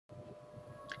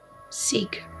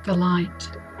Seek the light.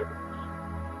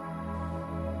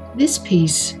 This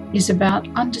piece is about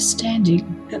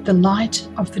understanding that the light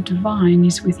of the divine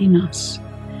is within us.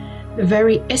 The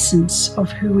very essence of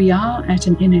who we are at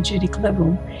an energetic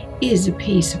level is a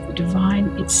piece of the divine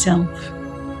itself.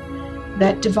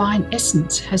 That divine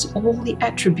essence has all the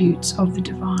attributes of the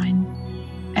divine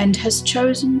and has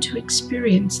chosen to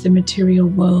experience the material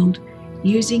world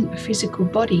using a physical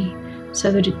body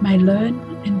so that it may learn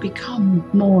and become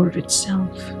more of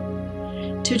itself.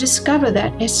 To discover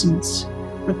that essence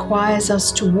requires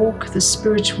us to walk the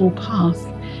spiritual path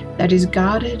that is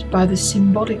guarded by the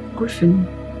symbolic griffin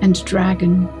and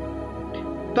dragon.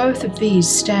 Both of these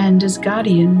stand as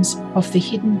guardians of the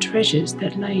hidden treasures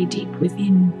that lay deep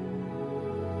within.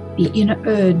 The inner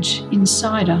urge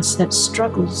inside us that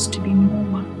struggles to be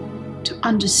more, to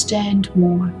understand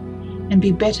more, and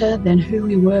be better than who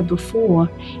we were before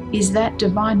is that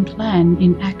divine plan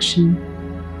in action.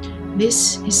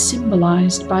 This is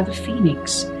symbolized by the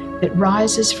phoenix that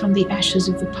rises from the ashes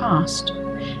of the past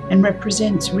and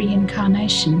represents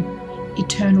reincarnation,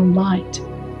 eternal light,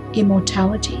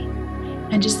 immortality,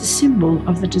 and is the symbol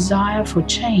of the desire for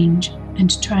change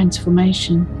and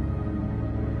transformation.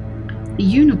 The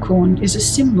unicorn is a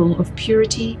symbol of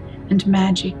purity and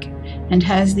magic and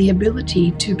has the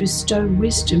ability to bestow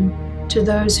wisdom to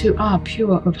those who are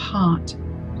pure of heart.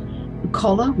 The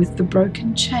collar with the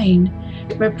broken chain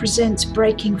represents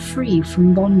breaking free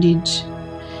from bondage.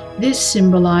 This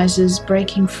symbolizes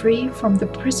breaking free from the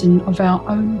prison of our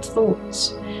own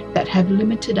thoughts that have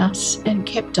limited us and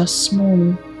kept us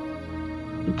small.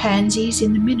 The pansies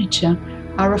in the miniature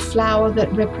are a flower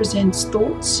that represents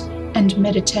thoughts and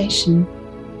meditation.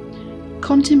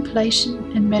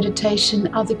 Contemplation and meditation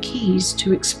are the keys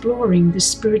to exploring the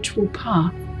spiritual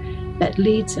path that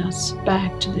leads us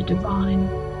back to the divine.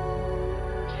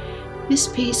 This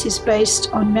piece is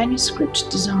based on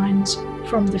manuscript designs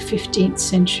from the 15th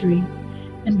century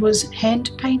and was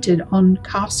hand-painted on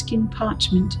calfskin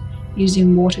parchment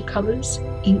using watercolors,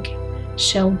 ink,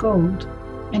 shell gold,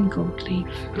 and gold leaf.